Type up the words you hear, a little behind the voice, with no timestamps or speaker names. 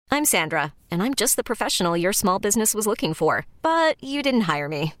I'm Sandra, and I'm just the professional your small business was looking for. But you didn't hire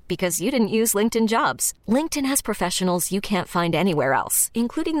me because you didn't use LinkedIn Jobs. LinkedIn has professionals you can't find anywhere else,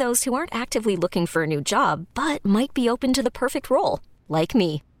 including those who aren't actively looking for a new job, but might be open to the perfect role, like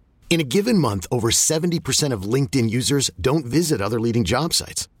me. In a given month, over 70% of LinkedIn users don't visit other leading job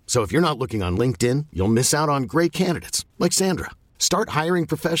sites. So if you're not looking on LinkedIn, you'll miss out on great candidates like Sandra. Start hiring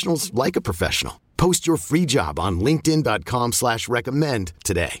professionals like a professional. Post your free job on linkedin.com/recommend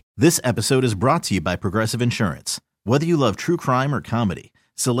today. This episode is brought to you by Progressive Insurance. Whether you love true crime or comedy,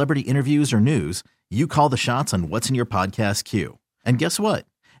 celebrity interviews or news, you call the shots on what's in your podcast queue. And guess what?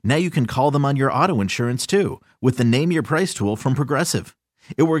 Now you can call them on your auto insurance too with the Name Your Price tool from Progressive.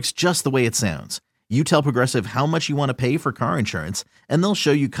 It works just the way it sounds. You tell Progressive how much you want to pay for car insurance, and they'll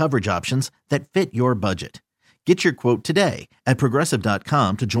show you coverage options that fit your budget. Get your quote today at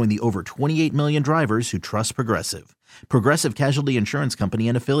Progressive.com to join the over 28 million drivers who trust Progressive. Progressive Casualty Insurance Company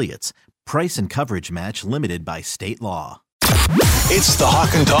and Affiliates. Price and coverage match limited by state law. It's the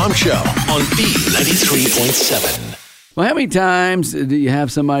Hawk and Tom Show on B93.7. Well, how many times do you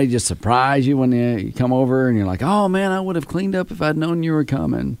have somebody just surprise you when you come over and you're like, oh, man, I would have cleaned up if I'd known you were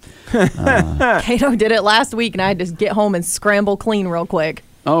coming? Kato did it last week, and I had to get home and scramble clean real quick.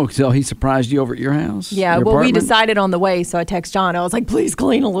 Oh, so he surprised you over at your house? Yeah, your well, we apartment? decided on the way, so I text John. I was like, please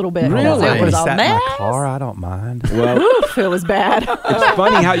clean a little bit. Really? It was a Sat in mess. my car, I don't mind. Well, Oof, it was bad. it's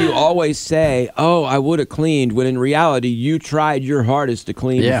funny how you always say, oh, I would have cleaned, when in reality, you tried your hardest to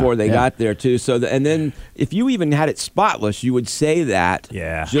clean before they got there, too. So, and then if you even had it spotless, you would say that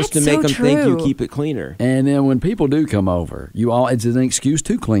just That's to make so them think you true. keep it cleaner. And then when people do come over, it's an excuse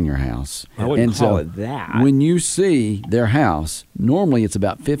to clean your house. I wouldn't and call so it that. When you see their house, normally it's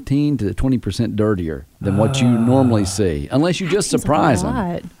about 15 to 20% dirtier than what you normally see, unless you just surprise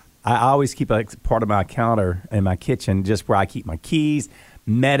them. I always keep a part of my counter in my kitchen just where I keep my keys,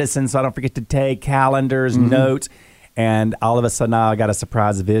 medicine so I don't forget to take, calendars, notes. And all of a sudden, I got a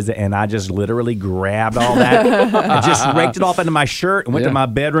surprise visit, and I just literally grabbed all that. I just raked it off into my shirt and went to my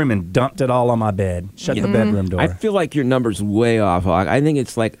bedroom and dumped it all on my bed. Shut the bedroom door. I feel like your number's way off, Hawk. I think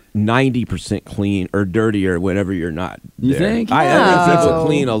it's like 90% clean or dirtier whenever you're not You there. think? I think people No.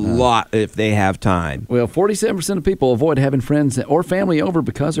 clean a lot if they have time. Well, 47% of people avoid having friends or family over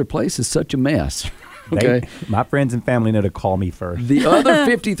because their place is such a mess. Okay. My friends and family know to call me first. The other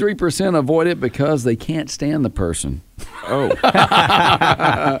 53% avoid it because they can't stand the person. Oh.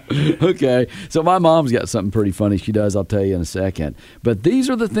 Okay. So my mom's got something pretty funny she does. I'll tell you in a second. But these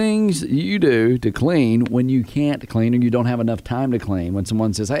are the things you do to clean when you can't clean or you don't have enough time to clean. When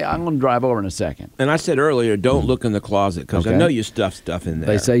someone says, hey, I'm going to drive over in a second. And I said earlier, don't look in the closet because I Okay. know you stuff stuff in there.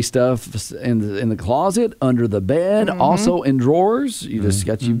 They say stuff in the closet, under the bed, also in drawers. You just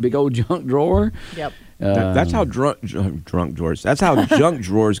got your big old junk drawer. Yep. That's how drunk drawers. That's how junk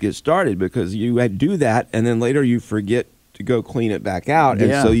drawers get started because you do that and then later you forget to go clean it back out,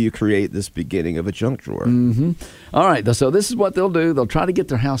 and so you create this beginning of a junk drawer. All right, so this is what they'll do. They'll try to get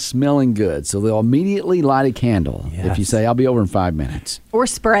their house smelling good, so they'll immediately light a candle. If you say, I'll be over in 5 minutes. Or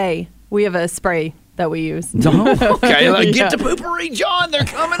spray. We have a spray that we use. Okay, get the poopery, John. They're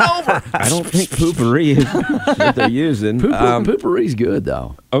coming over. I don't think poopery is what they're using. Poopery's good,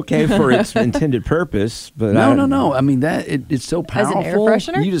 though. Okay, for its intended purpose, but No. I mean, it's so As powerful. an air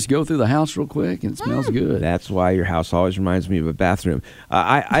freshener? You just go through the house real quick, and it smells good. That's why your house always reminds me of a bathroom.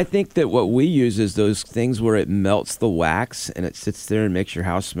 I think that what we use is those things where it melts the wax and it sits there and makes your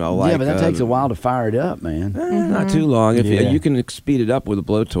house smell like. Yeah, but that takes a while to fire it up, man. Not too long. If Yeah. you can speed it up with a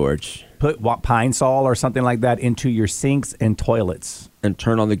blowtorch. Put Pine Sol or something like that into your sinks and toilets. And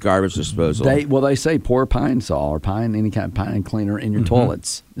turn on the garbage disposal. They say pour Pine Sol or any kind of pine cleaner in your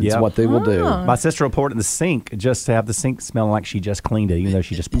toilets. It's what they will do. My sister will pour it in the sink just to have the sink smell like she just cleaned it, even though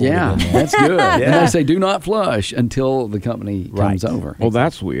she just poured it in there. That's good. And they say do not flush until the company comes over. Well,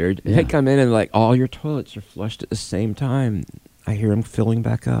 that's weird. Yeah. They come in and like all your toilets are flushed at the same time. I hear them filling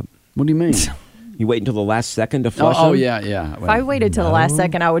back up. What do you mean? You wait until the last second to flush Oh, them? yeah. If I waited till the last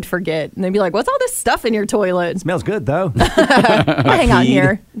second, I would forget. And they'd be like, what's all this stuff in your toilet? Smells good, though. Hang on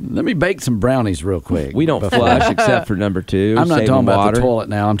here. Let me bake some brownies real quick. We don't flush except for number 2. I'm not saving talking about water. the toilet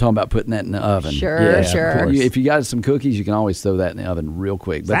now. I'm talking about putting that in the oven. Sure. If you got some cookies, you can always throw that in the oven real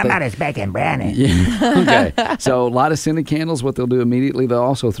quick. But Somebody's baking brownies. Yeah. Okay. So a lot of scented candles, what they'll do immediately, they'll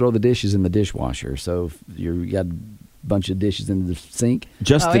also throw the dishes in the dishwasher. So if you got a bunch of dishes in the sink.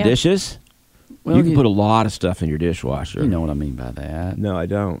 Just the dishes? Well, you can put a lot of stuff in your dishwasher. You know what I mean by that. No, I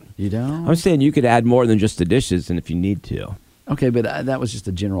don't. You don't? I'm saying you could add more than just the dishes, and if you need to. Okay, but that was just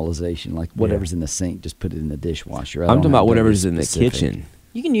a generalization. Like whatever's in the sink, just put it in the dishwasher. I'm talking about whatever's in the kitchen.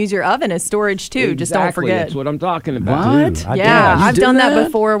 You can use your oven as storage too. Exactly. Just don't forget. That's what I'm talking about. What? Yeah, You I've do done that that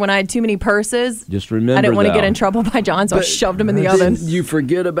before when I had too many purses. Just remember, I didn't want to get though. in trouble by John, so I shoved them in the oven. You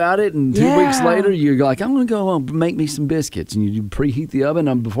forget about it, and 2 weeks later, you're like, I'm going to go home and make me some biscuits. And you preheat the oven,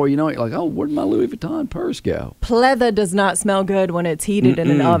 and before you know it, you're like, oh, where'd my Louis Vuitton purse go? Pleather does not smell good when it's heated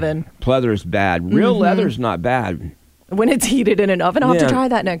in an oven. Pleather's bad. Real leather's not bad. When it's heated in an oven, I'll have to try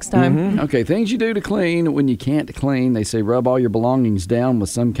that next time. Okay, things you do to clean when you can't clean. They say rub all your belongings down with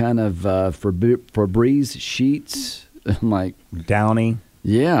some kind of Febreze sheets. I'm like, Downy.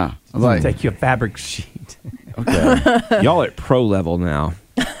 yeah. I'm Like, like, take you a fabric sheet. okay. Y'all at pro level now.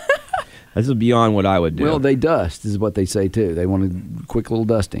 This is beyond what I would do. Well, they dust is what they say too. They want a quick little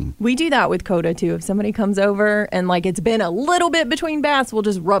dusting. We do that with Coda too. If somebody comes over and like it's been a little bit between baths, we'll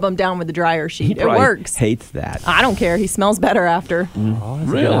just rub them down with the dryer sheet. It works. Hates that. I don't care. He smells better after. Oh, that's a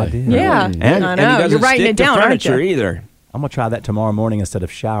good Really? idea. Yeah. And, I and know. he doesn't You're writing stick it down, to aren't furniture you? either. I'm going to try that tomorrow morning instead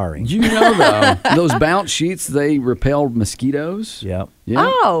of showering. You know, though, those bounce sheets, they repel mosquitoes. Yep. Yeah.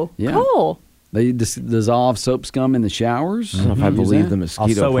 Oh, Yeah. cool. They dissolve soap scum in the showers. I don't know if I believe the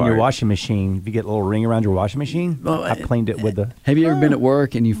mosquito Also, in your part. washing machine, if you get a little ring around your washing machine, I've cleaned it with the... Have you ever been at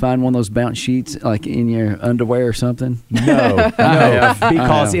work and you find one of those bounce sheets like in your underwear or something? No,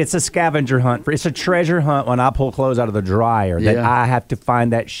 because I it's a scavenger hunt. It's a treasure hunt when I pull clothes out of the dryer that Yeah. I have to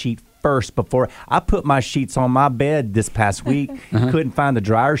find that sheet first before I put my sheets on my bed this past week. Couldn't find the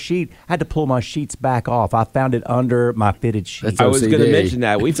dryer sheet. I had to pull my sheets back off. I found it under my fitted sheet. That's I was going to OCD. mention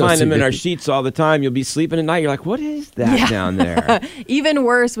that. We It's find them in OCD. our sheets all the time. You'll be sleeping at night. You're like, what is that down there? Even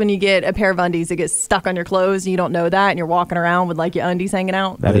worse when you get a pair of undies that gets stuck on your clothes and you don't know that and you're walking around with like your undies hanging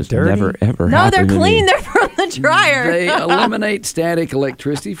out. That Is has it dirty? never, ever No, happened they're to me. clean. They're from the dryer. They eliminate static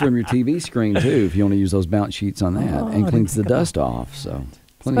electricity from your TV screen, too, if you want to use those bounce sheets on that, and cleans the dust off. So,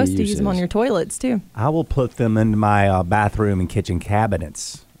 plenty Supposed of to use them on uses. your toilets too. I will put them in my bathroom and kitchen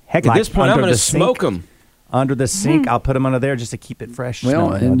cabinets. Heck, at Like this point, I'm under going to the sink. smoke them. Under the sink, I'll put them under there just to keep it fresh. Well,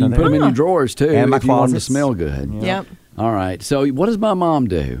 smelling and you under put them there. in your drawers, too, And my if you want them to closets. smell good. Yep. All right. So, what does my mom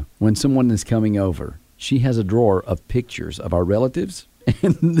do when someone is coming over? She has a drawer of pictures of our relatives,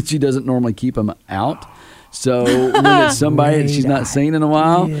 and she doesn't normally keep them out. So, when it's somebody that she's not seen in a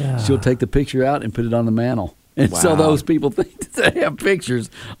while, she'll take the picture out and put it on the mantle. And so Wow. those people think that they have pictures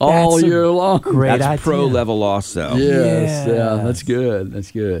all That's a year long. great That's idea. pro level also. Yes, yeah, Yes. that's good. That's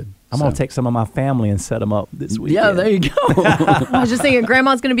good. I'm going to take some of my family and set them up this weekend. Yeah, there you go. I was just thinking,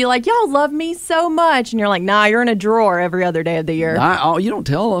 Grandma's going to be like, y'all love me so much. And you're like, nah, you're in a drawer every other day of the year. You don't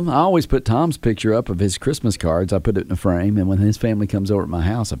tell them. I always put Tom's picture up of his Christmas cards. I put it in a frame, and when his family comes over at my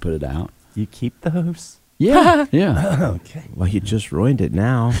house, I put it out. You keep those? Yeah, yeah. Okay. Well, you just ruined it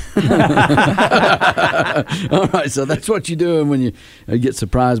now. All right, so that's what you're doing when you get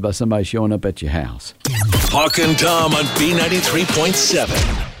surprised by somebody showing up at your house. Hawk and Tom on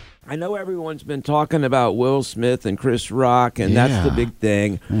B93.7. I know everyone's been talking about Will Smith and Chris Rock, and that's the Yeah. big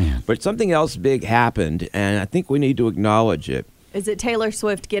thing. Man. But something else big happened, and I think we need to acknowledge it. Is it Taylor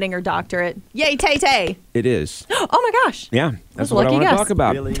Swift getting her doctorate? Yay, Tay-Tay. It is. Oh my gosh. Yeah, That's that's a what I lucky want to guess. talk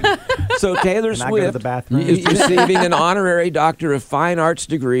about. Really? So Taylor Can I go to Swift the bathroom? is receiving an honorary Doctor of Fine Arts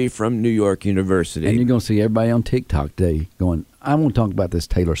degree from New York University. And you're going to see everybody on TikTok today going, I want to talk about this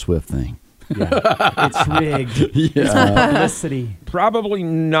Taylor Swift thing. Yeah. It's rigged. It's publicity. Probably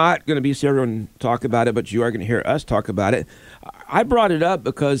not going to be so everyone talk about it, but you are going to hear us talk about it. I brought it up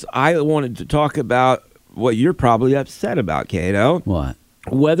because I wanted to talk about what you're probably upset about, Cato. What?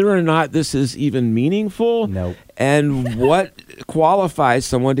 Whether or not this is even meaningful. Nope. And what qualifies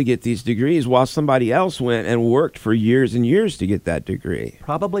someone to get these degrees while somebody else went and worked for years and years to get that degree.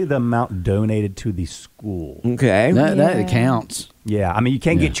 Probably the amount donated to the school. Okay. That counts. Yeah, I mean, you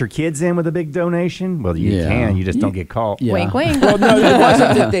can't get your kids in with a big donation. Well, you Yeah. can. You just don't get caught. Yeah. Wink, wink. Well, no, it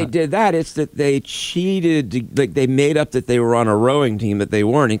wasn't that they did that. It's that they cheated. Like they made up that they were on a rowing team that they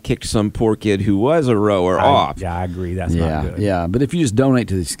weren't, and kicked some poor kid who was a rower off. Yeah, I agree. That's Yeah, not good. yeah. But if you just donate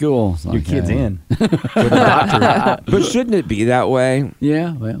to the school, it's Your like, kid's hey. in. With a doctorate. But shouldn't it be that way?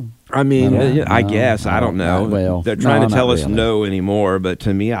 Yeah, well. I mean, No, I no, guess. I don't know. well, They're trying no, to tell not us really. no anymore, but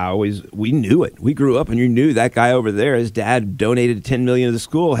to me, we knew it. We grew up and you knew that guy over there, his dad donated $10 million to the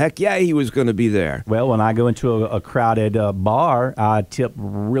school. Heck yeah, he was going to be there. Well, when I go into a crowded bar, I tip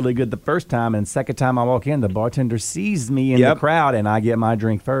really good the first time, and second time I walk in, the bartender sees me in the Yep. crowd, and I get my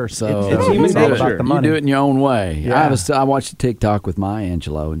drink first. So It's human it's all nature. about the You money. do it in your own way. Yeah. I watched a TikTok with Maya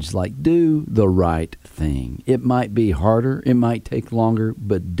Angelou, and she's like, do the right thing. It might be harder, it might take longer,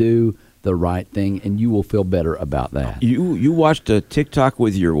 but do the right thing, and you will feel better about that. You watched a TikTok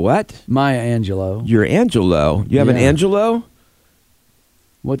with your what? Maya Angelou. Your Angelo. You have an Yeah. Angelo?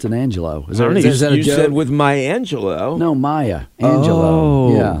 What's an Angelo? Is that you said with Maya Angelou. No, Maya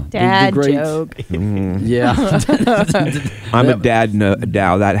Angelou. Yeah, dad the great, joke. Yeah, I'm a dad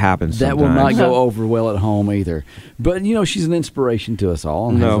now. That happens. That will not go over well at home either. But she's an inspiration to us all,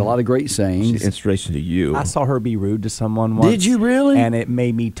 and has a lot of great sayings. She's an inspiration to you. I saw her be rude to someone once. Did you really? And it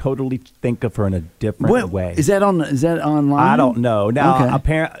made me totally think of her in a different way. Is that online? I don't know. Now, Okay.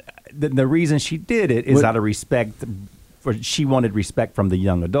 apparently, the reason she did it is out of respect. She wanted respect from the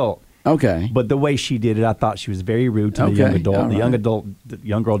young adult. Okay. But the way she did it, I thought she was very rude to the young adult. All The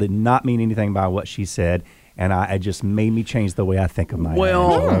young girl did not mean anything by what she said, and it just made me change the way I think of my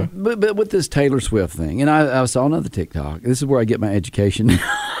Well, but with this Taylor Swift thing, and I saw another TikTok. This is where I get my education.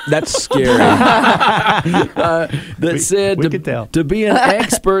 That's scary. That said we could tell. To be an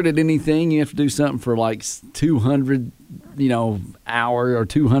expert at anything, you have to do something for like 200, hour or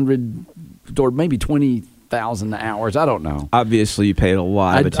 200 or maybe 20,000 hours. I don't know. Obviously, you paid a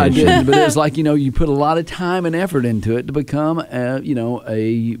lot of attention. I did, but it's like you put a lot of time and effort into it to become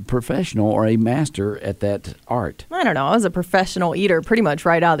a professional or a master at that art. I don't know. I was a professional eater pretty much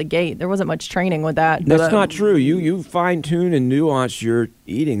right out of the gate. There wasn't much training with that. That's not true. You fine tune and nuance your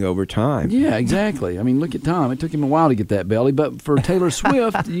eating over time. Yeah, exactly. I mean, look at Tom. It took him a while to get that belly, but for Taylor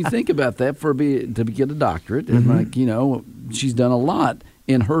Swift, you think about that to get a doctorate, and she's done a lot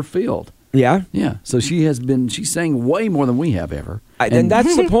in her field. Yeah? Yeah. So she's saying way more than we have ever. And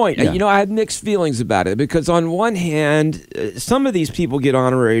that's the point. Yeah. I have mixed feelings about it because on one hand, some of these people get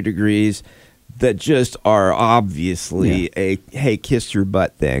honorary degrees that just are obviously a, hey, kiss your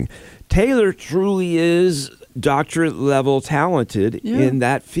butt thing. Taylor truly is doctorate level talented in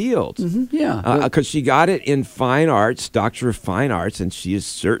that field. Mm-hmm. Yeah. Because she got it in fine arts, Doctor of Fine Arts, and she is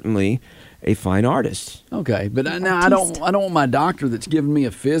certainly a fine artist. Okay, but now I don't want my doctor that's giving me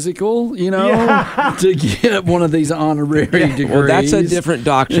a physical, to get one of these honorary degrees. Well, that's a different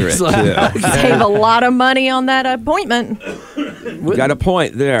doctorate. Save a lot of money on that appointment. You got a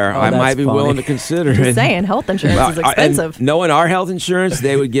point there. I might be willing to consider it. Just saying, health insurance is expensive. And knowing our health insurance,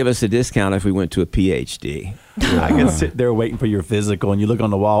 they would give us a discount if we went to a PhD. I can sit there waiting for your physical, and you look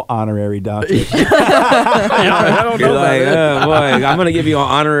on the wall, honorary doctor. I don't know. You're like, oh boy, I'm going to give you an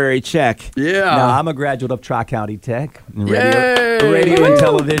honorary check. Yeah. No, I'm a graduate of Tri-County Tech, radio and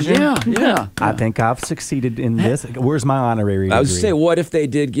television. Yeah. I think I've succeeded in this. Where's my honorary degree? I would say, what if they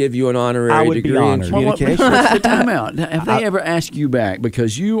did give you an honorary I would be degree in honored. communications? What's the timeout? Have they ever asked you back?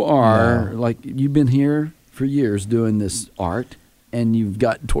 Because you are, you've been here for years doing this art, and you've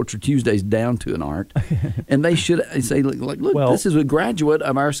got Torture Tuesdays down to an art. And they should say, look, this is a graduate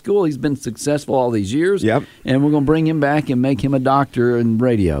of our school. He's been successful all these years. Yep. And we're going to bring him back and make him a doctor in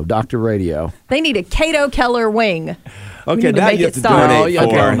radio, Dr. Radio. They need a Cato Keller wing. Okay, now you have to donate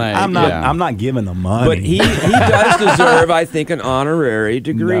for. I'm not giving the money. But he does deserve, I think, an honorary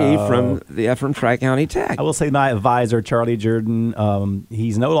degree from Tri-County Tech. I will say my advisor, Charlie Jordan,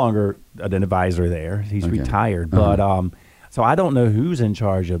 he's no longer an advisor there. He's retired. But so I don't know who's in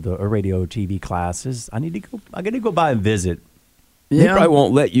charge of the radio TV classes. I got to go by and visit. They probably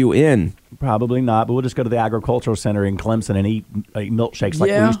won't let you in. Probably not, but we'll just go to the Agricultural Center in Clemson and eat milkshakes like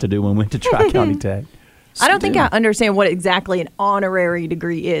we used to do when we went to Tri-County Tech. I don't think I understand what exactly an honorary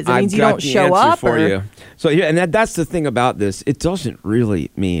degree is. It means you don't show up. For you. So that's the thing about this. It doesn't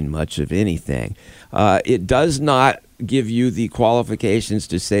really mean much of anything. It does not give you the qualifications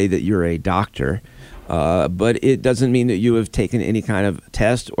to say that you're a doctor. But it doesn't mean that you have taken any kind of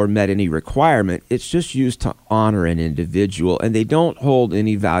test or met any requirement. It's just used to honor an individual, and they don't hold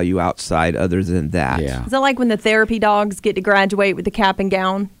any value outside other than that. Yeah. Is that like when the therapy dogs get to graduate with the cap and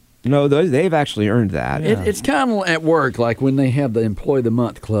gown? No, they've actually earned that. It's kind of at work, like when they have the Employee of the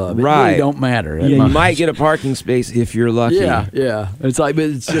Month club. It Right. really don't matter. You might get a parking space if you're lucky. Yeah. It's like, but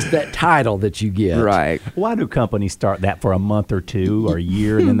it's just that title that you get. Right. Why do companies start that for a month or two or a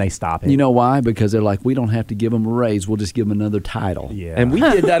year and then they stop it? You know why? Because they're like, we don't have to give them a raise. We'll just give them another title. Yeah. And we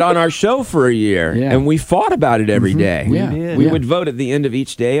did that on our show for a year, and we fought about it every day. Yeah. We would vote at the end of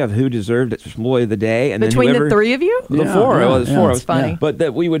each day of who deserved Employee of the Day, and Between then whoever, the three of you? the four of us. That's funny. But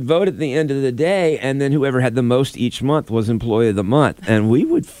that we would vote at the end of the day, and then whoever had the most each month was Employee of the Month, and we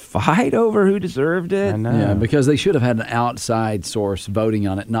would fight over who deserved it. I know. Yeah, because they should have had an outside source voting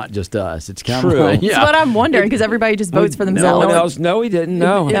on it, not just us. It's kind True. of like, That's what I'm wondering, because everybody just votes for No themselves. one else. No, we didn't.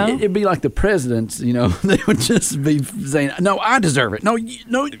 No. It'd be like the presidents, they would just be saying, no, I deserve it. No,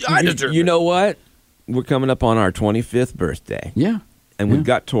 I deserve it. You know what? We're coming up on our 25th birthday. Yeah. And we've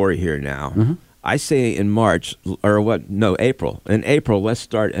got Tori here now. I say in March, April. In April, let's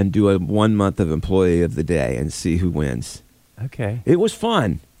start and do a 1 month of Employee of the Day and see who wins. Okay. It was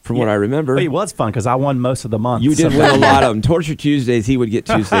fun from what I remember. But it was fun because I won most of the month. You did win a lot of them. Torture Tuesdays, he would get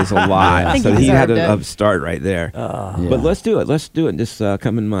Tuesdays a lot. I think So he he had deserved a start right there. But let's do it. Let's do it this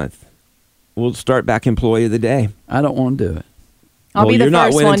coming month. We'll start back Employee of the Day. I don't want to do it. I'll be you're the not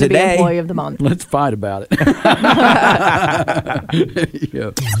first winning one to be today. Employee of the Month. Let's fight about it.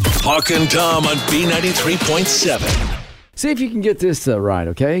 Yeah. Hawk and Tom on B93.7. See if you can get this right,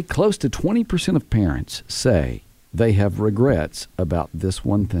 okay? Close to 20% of parents say they have regrets about this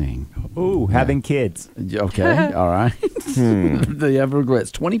one thing. Ooh, having kids. Okay, all right. They have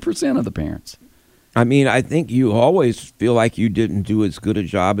regrets. 20% of the parents. I mean, I think you always feel like you didn't do as good a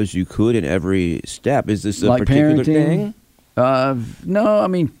job as you could in every step. Is this a Like particular parenting? thing? No, I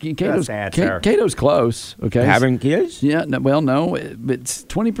mean, Cato's close, okay? Having kids? Yeah, no, well, no, but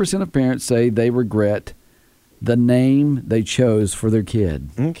 20% of parents say they regret the name they chose for their kid.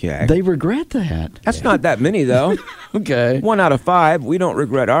 Okay. They regret that. That's not that many, though. Okay. 1 out of 5. We don't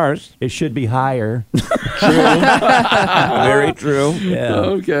regret ours. It should be higher. Very true. Yeah.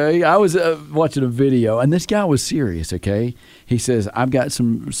 Okay. I was watching a video, and this guy was serious, okay? He says, I've got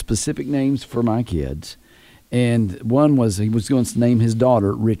some specific names for my kids. And one was, he was going to name his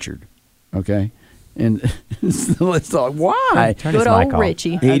daughter Richard, okay? And so it's like, why? Turn his Good mic old off.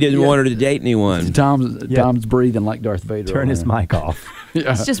 Richie. He didn't want her to date anyone. Tom's breathing like Darth Vader. Turn over his there. mic off.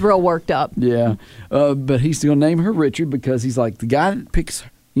 Yeah. It's just real worked up. Yeah. But he's going to name her Richard because he's like, the guy that picks,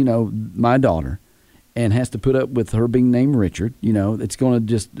 my daughter and has to put up with her being named Richard, it's going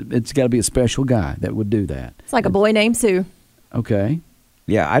to it's got to be a special guy that would do that. It's like a boy named Sue. Okay.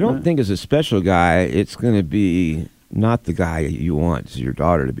 Yeah, I don't think as a special guy, it's going to be not the guy you want your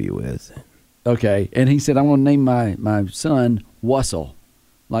daughter to be with. Okay. And he said, I'm going to name my son Wussel.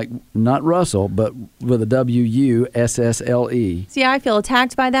 Like, not Russell, but with a W-U-S-S-L-E. See, I feel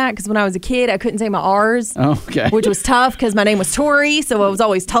attacked by that because when I was a kid, I couldn't say my R's, Okay. which was tough because my name was Tori, so it was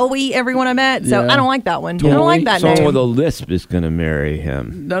always Toey everyone I met. So Yeah. I don't like that one. I don't like that Someone name. with a lisp is going to marry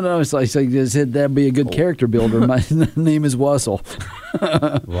him. No, it's like they said that'd be a good character builder. My name is Wussel.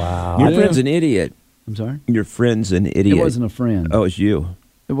 Wow. Your friend's an idiot. I'm sorry? Your friend's an idiot. It wasn't a friend. Oh, it's you.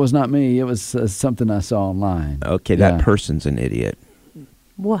 It was not me. It was something I saw online. Okay, Yeah. that person's an idiot.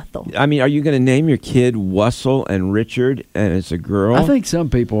 What the? I mean, are you going to name your kid Wussel and Richard and it's a girl? I think some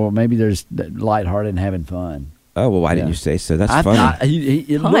people, maybe they're just lighthearted and having fun. Oh, well, why didn't Yeah. you say so? That's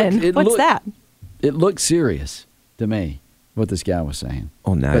funny. What's that? It looked serious to me, what this guy was saying.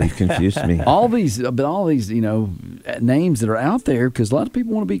 Oh, now you confused me. all these names that are out there, because a lot of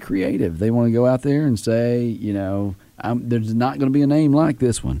people want to be creative. They want to go out there and say, there's not going to be a name like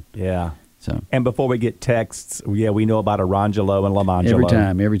this one. Yeah. So And before we get texts, we know about Arangelo and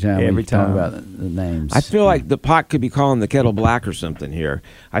Lamangelo. every time we talk about the names. I feel like the pot could be calling the kettle black or something here.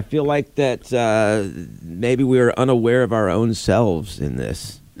 I feel like that maybe we are unaware of our own selves in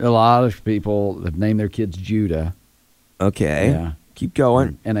this. a lot of people have named their kids Judah Okay. Yeah. Keep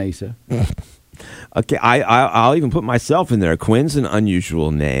going. and Asa. Okay, I'll even put myself in there. Quinn's an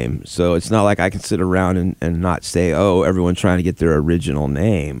unusual name, so it's not like I can sit around and not say, oh, everyone's trying to get their original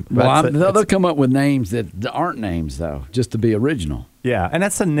name. Well, they'll come up with names that aren't names, though, just to be original. Yeah, and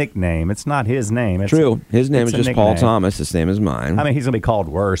that's a nickname. It's not his name. It's True. His name is it's a just Paul nickname. Thomas, the same as mine. I mean, he's going to be called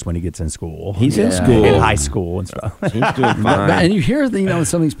worse when he gets in school. He's in Yeah. school. In high school and stuff. He's doing fine. And you hear,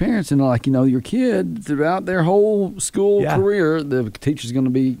 some of these parents, and like, your kid throughout their whole school Yeah. career, the teacher's going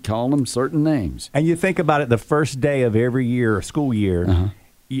to be calling them certain names. And you think about it, the first day of every year, school year, Uh-huh.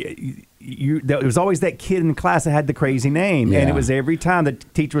 there was always that kid in the class that had the crazy name, and Yeah. it was every time the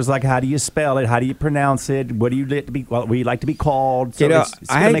teacher was like, "How do you spell it? How do you pronounce it? What do you like to be? What do you like to be called?" So it's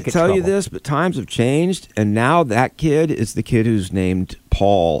I gonna hate make to it tell you trouble. this, but times have changed, and now that kid is the kid who's named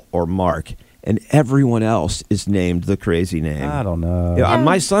Paul or Mark, and everyone else is named the crazy name. I don't know. Yeah,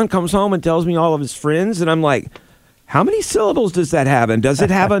 my son comes home and tells me all of his friends, and I'm like, how many syllables does that have? And does it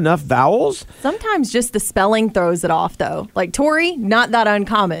have enough vowels? Sometimes just the spelling throws it off, though. Like Tori, not that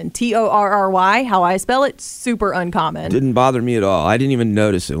uncommon. Torry, how I spell it, super uncommon. Didn't bother me at all. I didn't even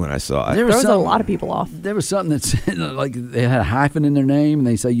notice it when I saw it. There was Throws a some- lot of people off. There was something that said, like, they had a hyphen in their name, and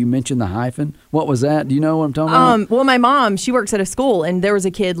they say you mentioned the hyphen. What was that? Do you know what I'm talking about? Well, my mom, she works at a school, and there was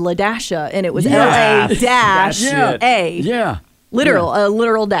a kid, Ladasha, and it was Yes. L-A-dash-A. Yeah. A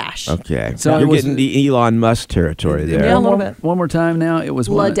literal dash. Okay. So You're it was- getting the Elon Musk territory there. Yeah, a little one, bit. One more time now. It was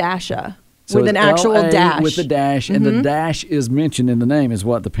what? Ladasha. So With an it's actual L-A dash. with the dash, and the dash is mentioned in the name, is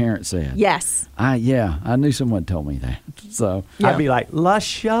what the parent said. Yes. I knew someone told me that. So Yeah. I'd be like,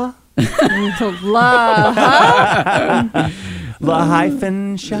 Lusha. The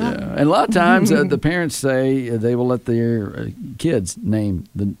hyphen shop. And a lot of times the parents say they will let their kids name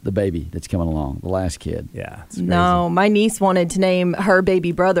the baby that's coming along, the last kid. Yeah. No, my niece wanted to name her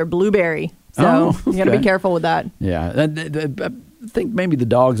baby brother Blueberry. So you got to be careful with that. Yeah. I think maybe the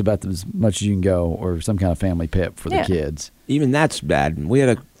dog's about as much as you can go, or some kind of family pet for the kids. Even that's bad. We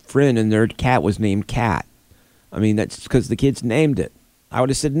had a friend and their cat was named Cat. I mean, that's because the kids named it. I would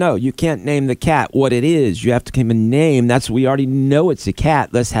have said, no, you can't name the cat what it is. You have to give a name. We already know it's a cat.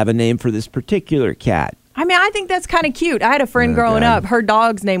 Let's have a name for this particular cat. I mean, I think that's kind of cute. I had a friend growing up. Her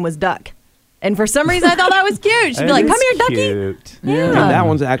dog's name was Duck. And for some reason, I thought that was cute. She'd be like, come here, Ducky. Cute. Yeah. And that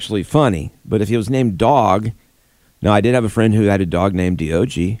one's actually funny. But if it was named Dog, no, I did have a friend who had a dog named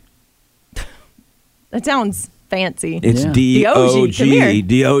D.O.G. That sounds fancy. It's D-O-G.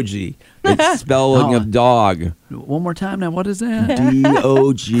 D-O-G. It's spelling of dog. One more time now. What is that?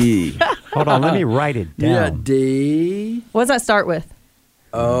 D-O-G. Hold on. Let me write it down. Yeah, D. What does that start with?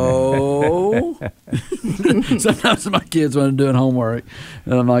 Oh. Sometimes my kids, when I'm doing homework,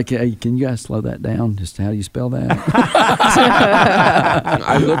 and I'm like, hey, can you guys slow that down? Just how do you spell that?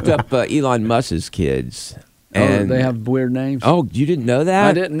 I looked up Elon Musk's kids. And they have weird names? Oh, you didn't know that?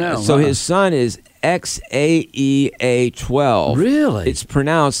 I didn't know. So his son is XAEA12. Really? It's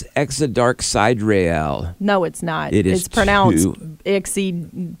pronounced Exadark-Sidrael. No, it's not. It is It's pronounced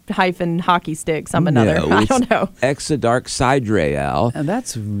Ixie-hockey stick, some another. No, I don't know. Exadark-Sidrael. And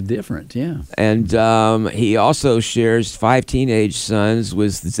that's different, yeah. And he also shares 5 teenage sons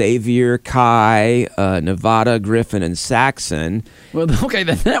with Xavier, Kai, Nevada, Griffin, and Saxon. Well, okay,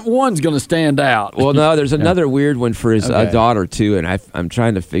 that one's going to stand out. Well, no, there's another weird one for his daughter, too, and I'm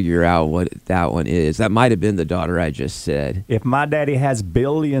trying to figure out what that one is. That might have been the daughter I just said. If my daddy has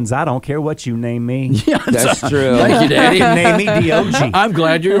billions, I don't care what you name me. Yeah, that's true. Thank you, Daddy. Name me D.O.G. I'm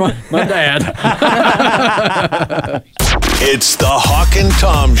glad you're my dad. It's the Hawk and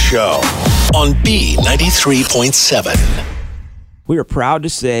Tom Show on B93.7. We are proud to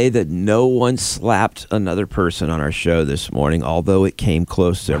say that no one slapped another person on our show this morning, although it came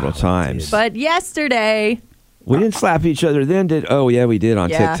close several times. But yesterday... We didn't slap each other then, did? Oh, yeah, we did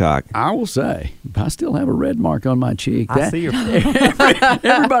on TikTok. I will say, I still have a red mark on my cheek. I see your...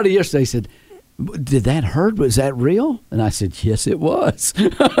 Everybody yesterday said, did that hurt? Was that real? And I said, yes, it was.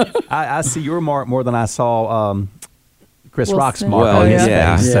 I see your mark more than I saw Chris Rock's mark well, on his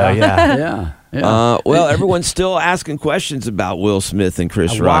yeah. face. So, Yeah. Well, everyone's still asking questions about Will Smith and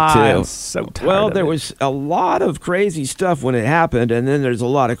Chris Rock, too. I'm so tired of there it. was a lot of crazy stuff when it happened, and then there's a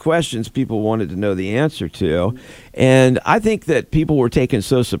lot of questions people wanted to know the answer to. And I think that people were taken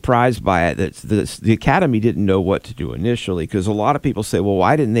so surprised by it that the Academy didn't know what to do initially, because a lot of people say, well,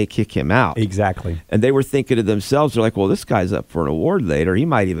 why didn't they kick him out? Exactly. And they were thinking to themselves, they're like, well, this guy's up for an award later. He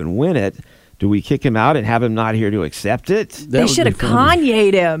might even win it. Do we kick him out and have him not here to accept it? They should have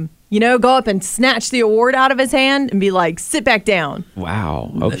Kanye'd him. You know, go up and snatch the award out of his hand and be like, sit back down.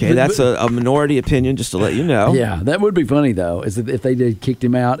 Wow. Okay, that's a minority opinion, just to let you know. Yeah, that would be funny, though, is if they did kicked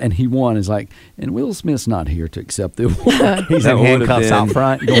him out and he won. It's like, and Will Smith's not here to accept the award. He's in handcuffs out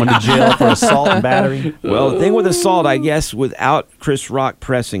front, going to jail for assault and battery. Well, the thing with assault, I guess, without Chris Rock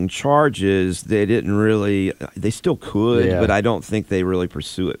pressing charges, they didn't really, they still could, but I don't think they really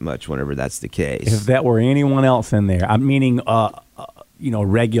pursue it much whenever that's the case. If that were anyone else in there, I'm meaning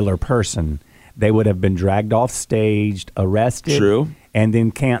regular person, they would have been dragged off stage, arrested, and then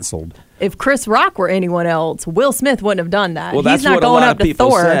canceled. If Chris Rock were anyone else, Will Smith wouldn't have done that. Well, that's He's not what going a lot up of people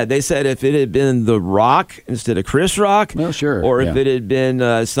to Thor. said. They said if it had been The Rock instead of Chris Rock, well, sure, or if it had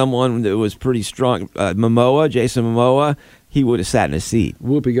been someone that was pretty strong, Jason Momoa, he would have sat in a seat.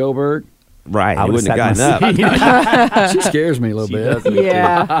 Whoopi Goldberg. Right, he wouldn't have gotten up. She scares me a little bit.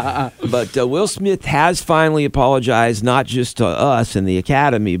 Yeah. But Will Smith has finally apologized, not just to us in the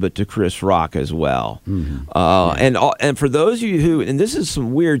Academy, but to Chris Rock as well. Mm-hmm. And for those of you who, and this is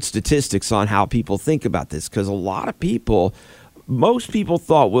some weird statistics on how people think about this, because a lot of people, most people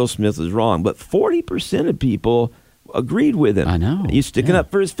thought Will Smith was wrong, but 40% of people agreed with him. I know. He's sticking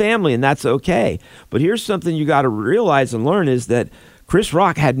up for his family, and that's okay. But here's something you got to realize and learn is that Chris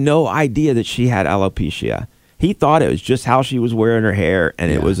Rock had no idea that she had alopecia. He thought it was just how she was wearing her hair,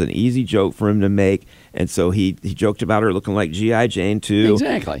 and it was an easy joke for him to make. And so he joked about her looking like G.I. Jane, too.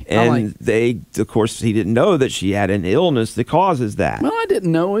 Exactly. And of course, he didn't know that she had an illness that causes that. Well, I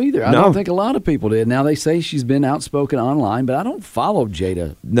didn't know either. I don't think a lot of people did. Now, they say she's been outspoken online, but I don't follow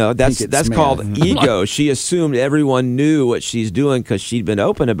Jada. No, that's called ego. She assumed everyone knew what she's doing because she'd been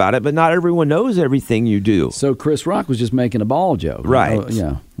open about it, but not everyone knows everything you do. So Chris Rock was just making a ball joke. Right.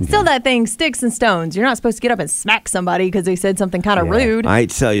 Yeah. Okay. Still that thing, sticks and stones. You're not supposed to get up and smack somebody because they said something kind of rude. I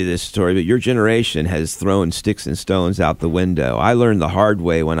hate to tell you this story, but your generation has as throwing sticks and stones out the window. I learned the hard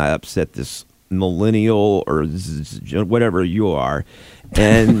way when I upset this millennial or whatever you are.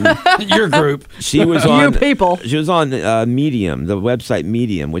 And your group. She was on you people. She was on Medium, the website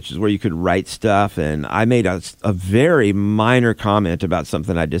Medium, which is where you could write stuff. And I made a very minor comment about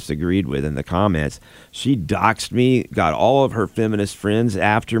something I disagreed with in the comments. She doxed me, got all of her feminist friends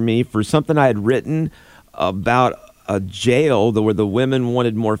after me for something I had written about a jail where the women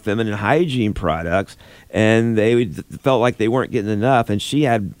wanted more feminine hygiene products, and they felt like they weren't getting enough. And she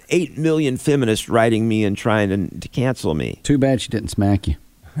had 8 million feminists writing me and trying to cancel me. Too bad she didn't smack you.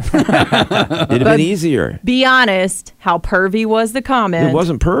 It'd have been easier. Be honest, how pervy was the comment? It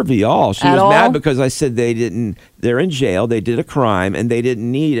wasn't pervy at all. She was mad because I said they're in jail, they did a crime, and they didn't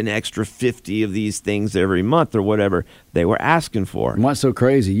need an extra 50 of these things every month or whatever they were asking for. And what's so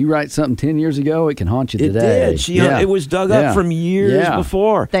crazy? You write something 10 years ago, it can haunt you today. It did. It was dug up from years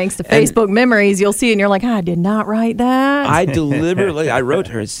before. Thanks to Facebook memories, you'll see, and you're like, I did not write that. I deliberately, I wrote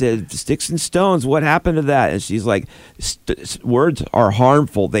to her and said, sticks and stones, what happened to that? And she's like, words are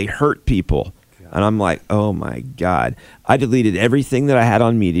harmful. They hurt people. And I'm like, oh, my God. I deleted everything that I had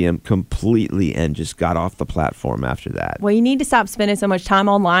on Medium completely and just got off the platform after that. Well, you need to stop spending so much time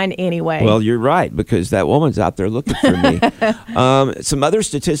online anyway. Well, you're right, because that woman's out there looking for me. Some other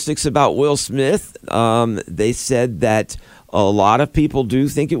statistics about Will Smith. They said that a lot of people do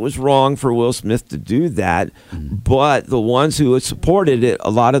think it was wrong for Will Smith to do that, but the ones who supported it, a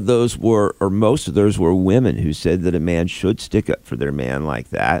lot of those were, or most of those were women who said that a man should stick up for their man like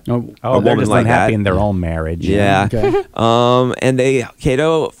that. They're just unhappy in their own marriage. Yeah. Okay. And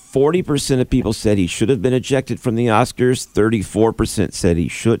Cato, 40% of people said he should have been ejected from the Oscars. 34% said he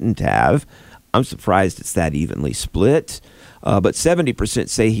shouldn't have. I'm surprised it's that evenly split. But 70%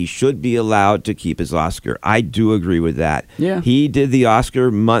 say he should be allowed to keep his Oscar. I do agree with that. Yeah. He did the Oscar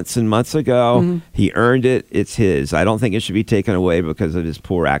months and months ago. Mm-hmm. He earned it. It's his. I don't think it should be taken away because of his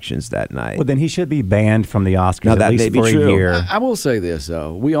poor actions that night. Well, then he should be banned from the Oscars at least for a year. I will say this,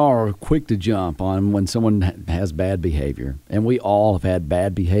 though. We are quick to jump on when someone has bad behavior. And we all have had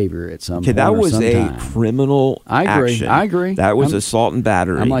bad behavior at some point. That was a criminal action. I agree. That was assault and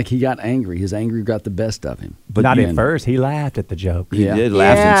battery. I'm like, he got angry. His anger got the best of him. But not at first. He laughed at the joke. He did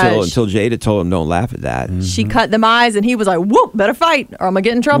laugh until Jada told him, don't laugh at that. Mm-hmm. She cut them eyes, and he was like, whoop, better fight, or I'm going to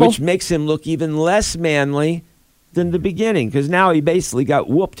get in trouble. Which makes him look even less manly than the beginning, because now he basically got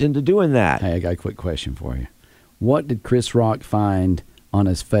whooped into doing that. Hey, I got a quick question for you. What did Chris Rock find on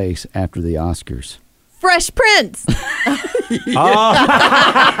his face after the Oscars? Fresh Prince. You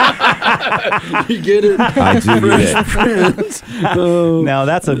get it? I do get Prince. Now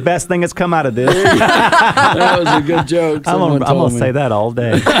that's the best thing that's come out of this. That was a good joke. I'm going to say that all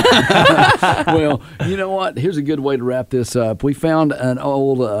day. Well, you know what? Here's a good way to wrap this up. We found an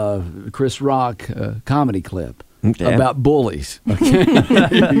old Chris Rock comedy clip about bullies.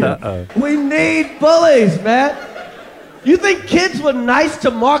 Okay? We need bullies, man. You think kids were nice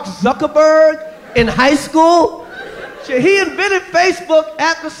to Mark Zuckerberg in high school? Shit, he invented Facebook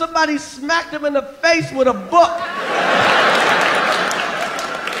after somebody smacked him in the face with a book.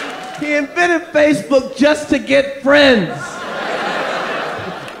 He invented Facebook just to get friends.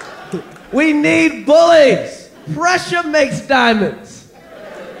 We need bullies. Pressure makes diamonds,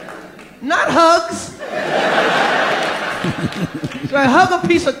 not hugs. So I hug a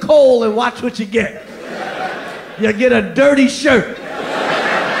piece of coal and watch what you get. You get a dirty shirt.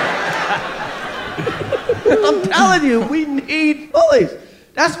 I'm telling you, we need bullies.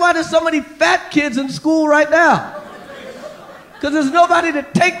 That's why there's so many fat kids in school right now. Because there's nobody to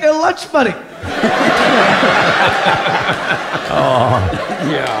take their lunch money.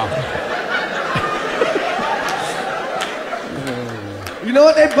 You know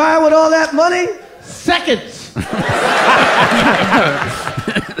what they buy with all that money? Seconds.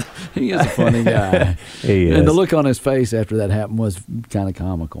 He is a funny guy. He is. And the look on his face after that happened was kind of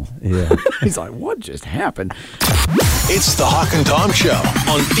comical. Yeah. He's like, what just happened? It's the Hawk and Tom Show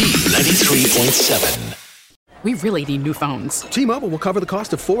on B93.7. We really need new phones. T-Mobile will cover the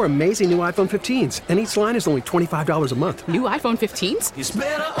cost of 4 amazing new iPhone 15s, and each line is only $25 a month. New iPhone 15s? It's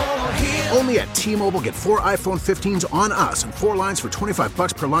better over here. Only at T-Mobile, get 4 iPhone 15s on us and 4 lines for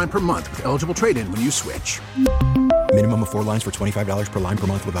 $25 per line per month with eligible trade-in when you switch. Minimum of 4 lines for $25 per line per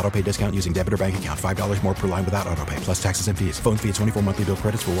month with autopay discount using debit or bank account. $5 more per line without autopay, plus taxes and fees. Phone fee at 24 monthly bill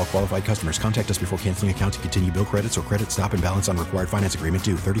credits for well-qualified customers. Contact us before canceling account to continue bill credits or credit stop and balance on required finance agreement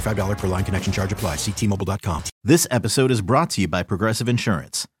due. $35 per line connection charge applies. See T-Mobile.com. This episode is brought to you by Progressive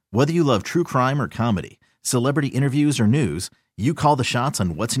Insurance. Whether you love true crime or comedy, celebrity interviews or news, you call the shots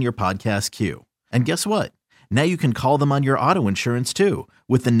on what's in your podcast queue. And guess what? Now you can call them on your auto insurance too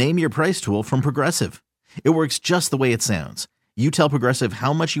with the Name Your Price tool from Progressive. It works just the way it sounds. You tell Progressive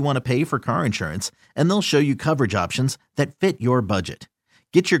how much you want to pay for car insurance, and they'll show you coverage options that fit your budget.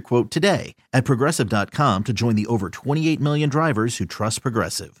 Get your quote today at Progressive.com to join the over 28 million drivers who trust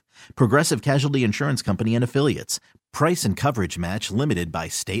Progressive. Progressive Casualty Insurance Company and Affiliates. Price and coverage match limited by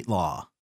state law.